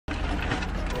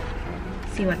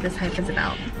see what this hype is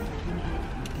about.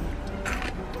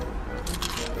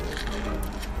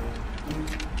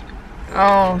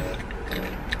 Oh.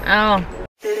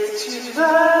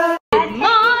 Good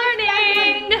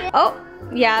morning! Oh,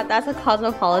 yeah, that's a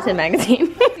Cosmopolitan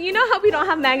magazine. You know how we don't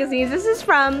have magazines? This is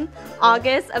from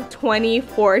August of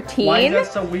 2014. Why is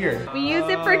that so weird? We use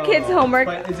it for kids' homework.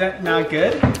 But is that not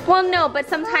good? Well, no, but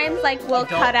sometimes like we'll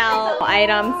cut out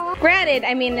items. Granted,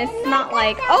 I mean, it's not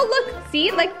like, oh look,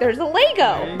 see, like there's a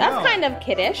Lego. That's kind of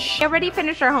kiddish. They already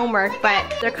finished their homework, but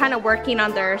they're kind of working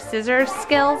on their scissors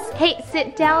skills. Hey,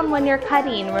 sit down when you're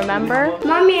cutting, remember?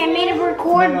 Mommy, I made a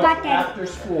record button. After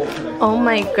school today. Oh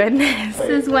my goodness.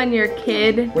 This is when your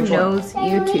kid knows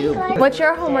YouTube. What's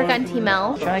your homework on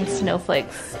T-Mel? Drawing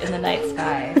snowflakes in the night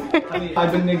sky.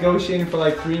 I've been negotiating for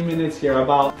like 3 minutes here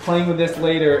about playing with this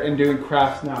later and doing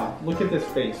crafts now. Look at this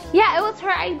face. Yeah, it was her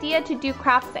idea to do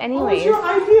crafts anyways. What was your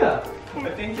idea? I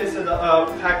think this is a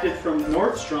package from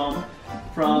Nordstrom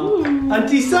from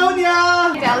Auntie Sonia.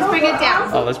 Yeah, let's bring it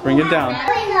down. Oh, let's bring it down. To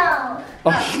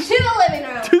the living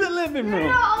room. To the living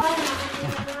room.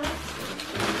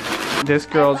 This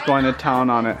girl's going to town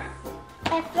on it.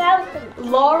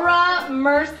 Laura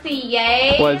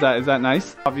Mercier. What is that? Is that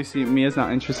nice? Obviously, Mia's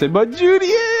not interested, but Judy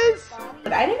is.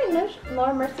 But I didn't even know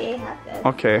Laura Mercier had this.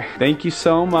 Okay, thank you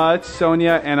so much,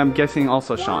 Sonia, and I'm guessing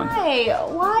also Sean.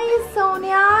 Why is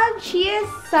Sonia? She is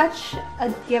such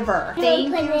a giver. Thank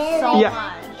you so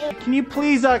much. Can you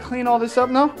please clean all this up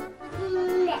now?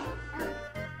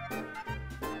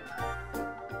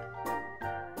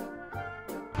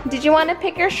 Did you want to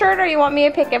pick your shirt or you want me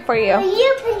to pick it for you?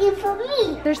 You pick it for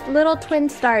me. There's little twin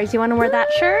stars. You want to wear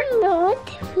that shirt? No.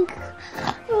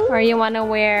 Or you want to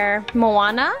wear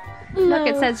Moana? No. Look,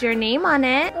 it says your name on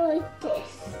it. Like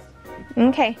this.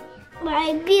 Okay.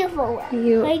 My beautiful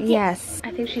one. Like yes.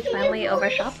 I think she's finally over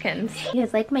Shopkins. You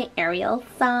guys like my Ariel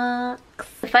socks?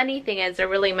 The funny thing is they're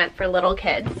really meant for little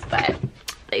kids, but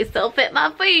they still fit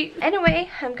my feet. Anyway,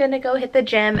 I'm gonna go hit the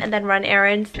gym and then run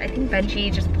errands. I think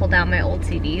Benji just pulled out my old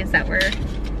CDs that were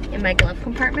in my glove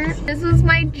compartment. This was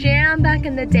my jam back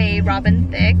in the day,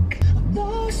 Robin Thicke.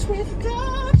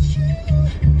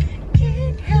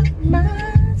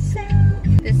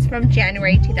 This is from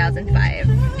January 2005.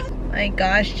 My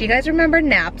gosh, do you guys remember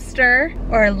Napster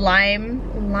or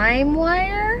LimeWire?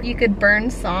 You could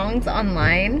burn songs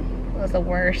online. It was the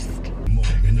worst.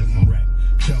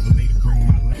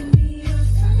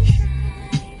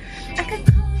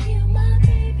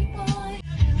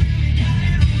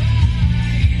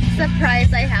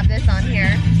 Surprised I have this on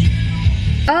here.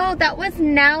 Oh, that was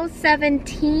Now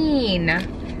 17.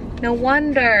 No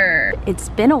wonder. It's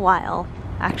been a while.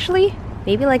 Actually,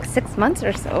 maybe like 6 months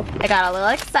or so. I got a little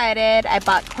excited. I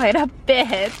bought quite a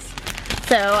bit.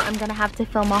 So I'm gonna have to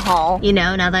film a haul. You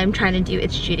know, now that I'm trying to do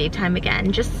It's Judy time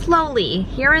again. Just slowly,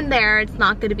 here and there. It's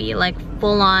not gonna be like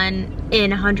full on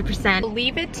in 100%.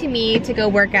 Leave it to me to go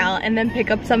work out and then pick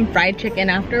up some fried chicken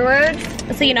afterwards.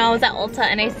 So you know, I was at Ulta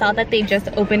and I saw that they just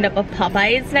opened up a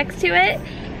Popeyes next to it.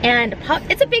 And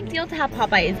it's a big deal to have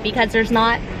Popeyes because there's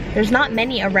not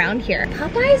many around here.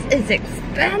 Popeyes is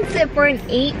expensive for an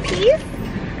 8-piece.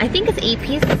 I think it's 8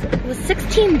 pieces. It was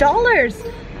 $16.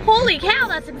 Holy cow,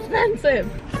 that's expensive.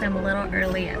 I'm a little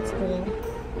early at school.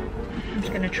 I'm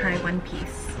just gonna try one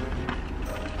piece.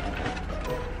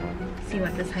 See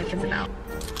what this hype is about.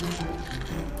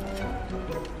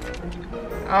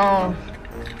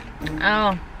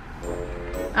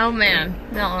 Oh man,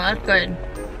 no, that's good.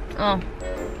 Oh,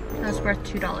 that's worth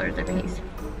 $2 a piece.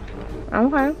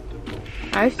 Okay,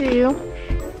 I see you.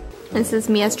 This is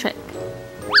Mia's trick.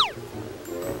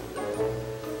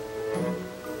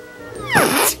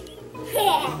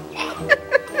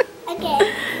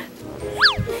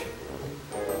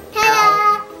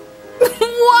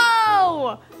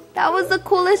 That was the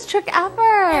coolest trick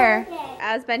ever.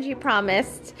 As Benji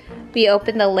promised, we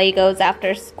opened the Legos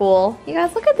after school. You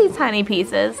guys, look at these tiny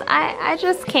pieces. I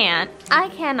just can't. I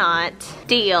cannot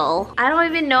deal. I don't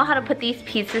even know how to put these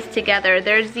pieces together.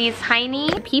 There's these tiny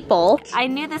people. I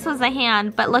knew this was a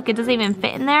hand, but look, it doesn't even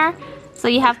fit in there. So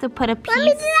you have to put a piece.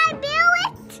 Mommy, did I build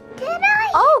it? Did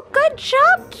I? Oh, good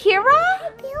job, Kira.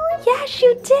 Yes,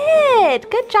 you did.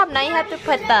 Good job. Now you have to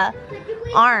put the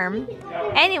arm.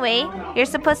 Anyway, you're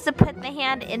supposed to put the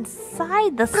hand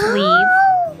inside the sleeve.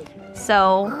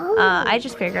 So, I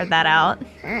just figured that out.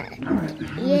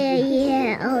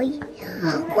 Yeah. Oh,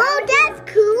 yeah. Whoa,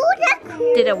 that's cool. That's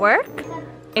cool. Did it work?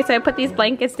 Okay, so I put these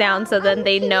blankets down so then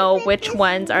they know which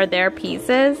ones are their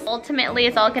pieces. Ultimately,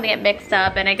 it's all gonna get mixed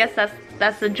up, and I guess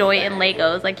that's the joy in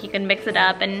Legos. Like, you can mix it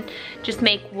up and just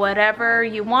make whatever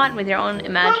you want with your own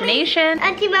imagination.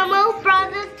 Auntie Momo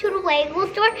brought us to the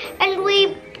Lego store, and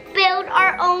we build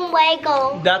our own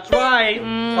Lego. That's right.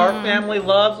 Our family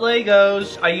loves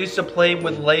Legos. I used to play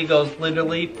with Legos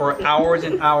literally for hours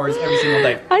and hours every single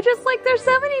day. I just like there's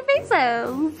so many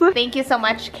faces. Thank you so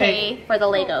much, Kay, for the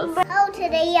Legos. Oh,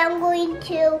 today I'm going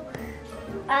to.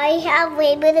 I have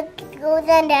way with the Legos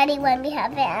and Daddy when we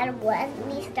have it and when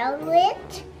we start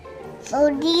with. So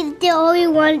these the only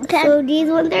ones. So these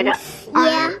ones are the.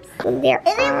 Yeah.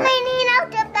 Is it raining out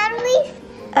the batteries?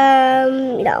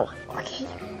 No. Okay.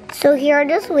 So here are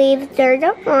the sleeves, there are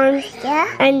the arms, yeah,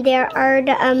 and there are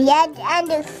the yeah, and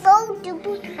the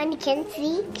foldable, and you can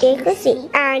see. You can see.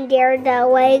 And there are the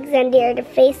legs, and there the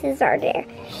faces are there.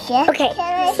 Yeah. Okay.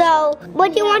 So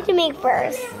what do you want to make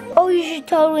first? Oh, you should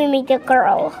totally make the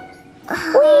girl.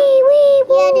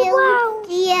 Wow.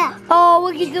 Yeah. Oh,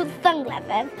 we can do the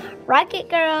sunglasses. Rocket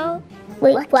girl.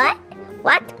 Wait, what?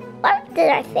 What did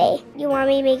I say? You want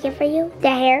me to make it for you? The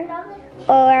hair?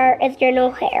 Or is there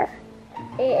no hair?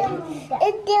 There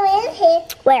is hair.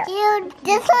 Where? Dude,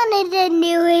 this one is a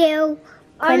new hair.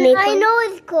 I know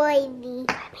it's crazy.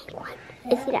 I make one.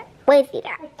 Is that? Where is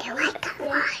that? I like that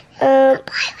one. Bye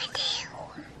with you.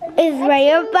 It's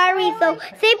right Barry. So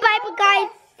say bye, guys.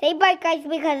 Say bye, guys,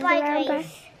 because bye, guys.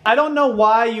 I don't know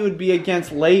why you would be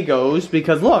against Legos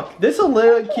because look, this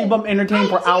will keep them entertained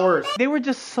for hours. They were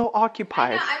just so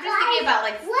occupied. I'm just thinking about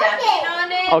like stepping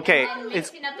on it. Okay, and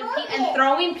mixing up the and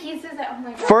throwing pieces at, oh my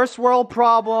god. First world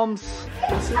problems.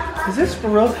 Is this for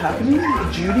real happening?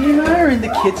 Judy and I are in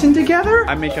the kitchen together?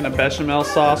 I'm making a bechamel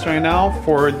sauce right now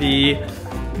for the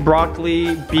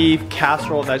broccoli beef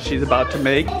casserole that she's about to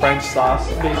make. French sauce.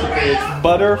 Basically it's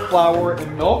butter, flour,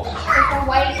 and milk. It's a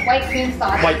white cream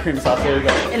sauce. White cream sauce, there you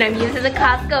go. And I'm using the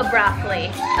Costco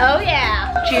broccoli. Oh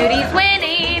yeah, Judy's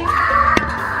winning.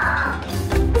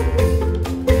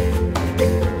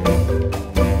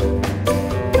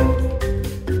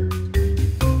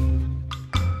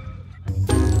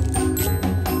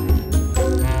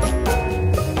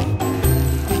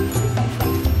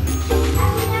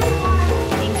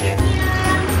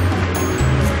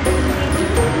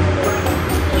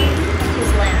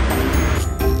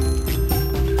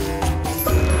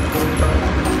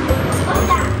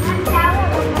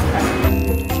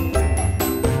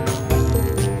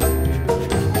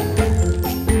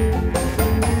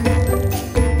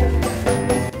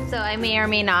 Or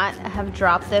may not have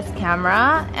dropped this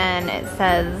camera and it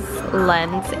says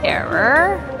lens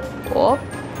error.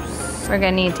 Oops. We're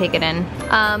gonna need to take it in.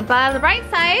 But on the bright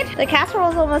side, the casserole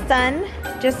is almost done.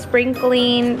 Just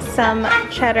sprinkling some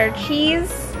cheddar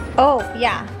cheese. Oh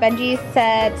yeah, Benji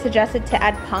suggested to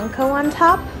add panko on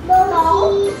top.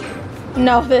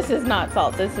 No, this is not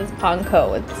salt. This is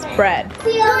panko. It's bread.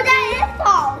 No, that is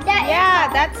salt.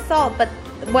 That's salt, but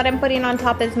what I'm putting on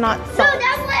top is not salt. No,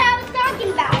 that's what I was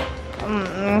talking about.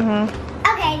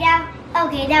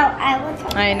 Okay, now I will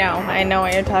talk. I know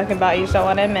what you're talking about. You just don't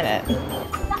want to admit it.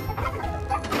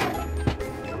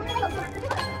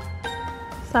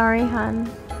 Sorry,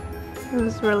 hun. It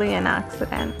was really an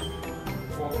accident.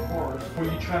 Well, of course. Were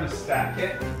you trying to stack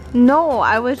it? No,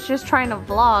 I was just trying to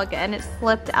vlog and it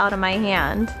slipped out of my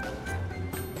hand.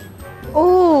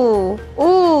 Oh,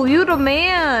 you the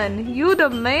man. You the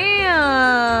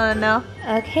man.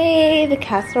 Okay, the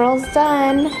casserole's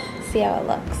done. See how it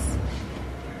looks.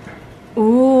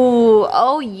 Ooh,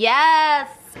 oh yes.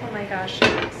 Oh my gosh,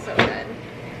 it looks so good.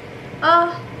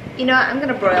 Oh, you know what? I'm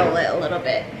gonna broil it a little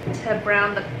bit to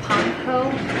brown the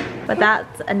panko. But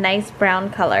that's a nice brown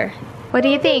color. What do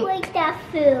you think? I like that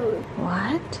food.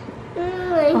 What?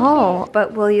 Oh,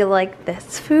 but will you like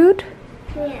this food?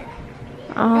 Yeah.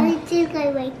 Oh. I think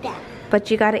I like that.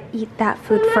 But you gotta eat that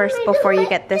food first before you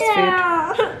get this food.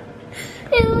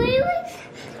 It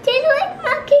tastes like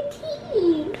mac and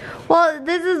cheese. Well,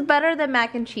 this is better than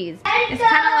mac and cheese. It's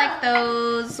kind of like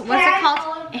those, what's it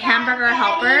called? Hamburger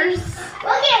helpers.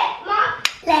 Look at Mom.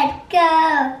 Let it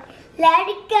go. Let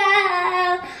it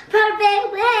go.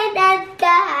 Perfect with the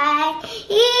sky.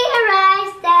 He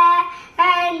rides there.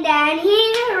 And then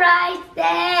he rides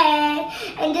there.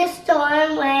 And the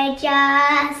storm will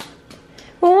just.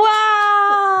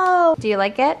 Wow! Do you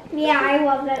like it? Yeah, I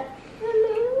love it.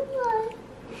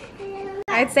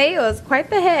 I'd say it was quite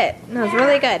the hit. It was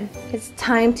really good. It's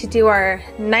time to do our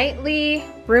nightly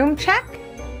room check.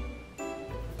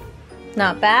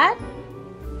 Not bad.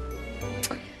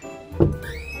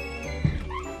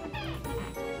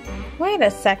 Wait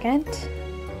a second.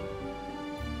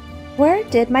 Where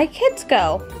did my kids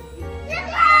go?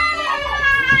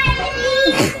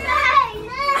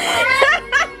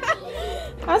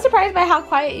 I was surprised by how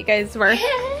quiet you guys were.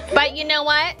 But you know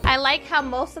what? I like how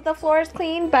most of the floor is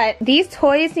clean, but these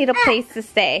toys need a place to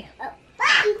stay.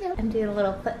 I'm doing a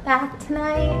little foot bath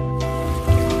tonight.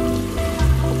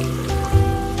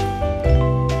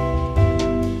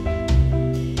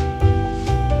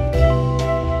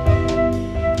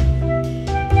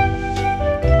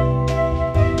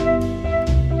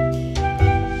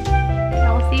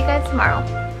 I will see you guys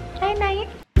tomorrow.